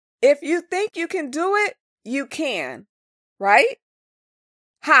If you think you can do it, you can, right?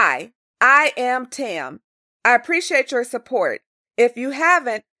 Hi, I am Tam. I appreciate your support. If you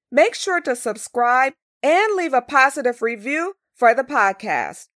haven't, make sure to subscribe and leave a positive review for the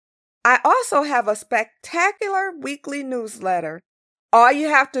podcast. I also have a spectacular weekly newsletter. All you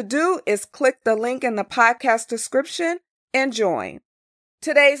have to do is click the link in the podcast description and join.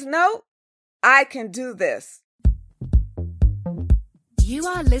 Today's note, I can do this. You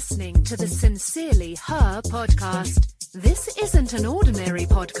are listening to the Sincerely Her podcast. This isn't an ordinary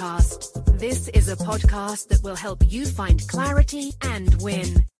podcast. This is a podcast that will help you find clarity and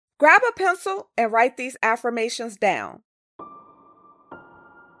win. Grab a pencil and write these affirmations down.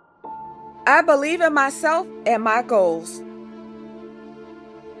 I believe in myself and my goals.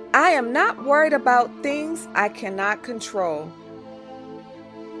 I am not worried about things I cannot control.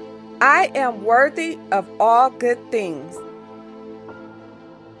 I am worthy of all good things.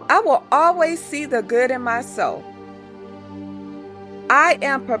 I will always see the good in myself. I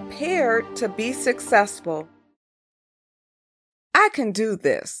am prepared to be successful. I can do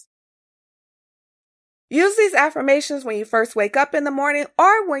this. Use these affirmations when you first wake up in the morning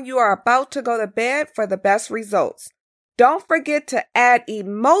or when you are about to go to bed for the best results. Don't forget to add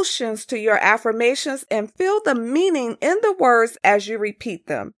emotions to your affirmations and feel the meaning in the words as you repeat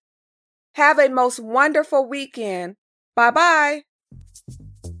them. Have a most wonderful weekend. Bye-bye.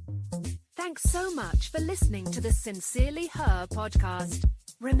 Thanks so much for listening to the Sincerely Her podcast.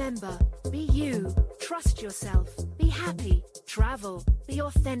 Remember, be you, trust yourself, be happy, travel, be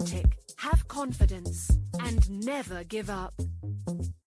authentic, have confidence, and never give up.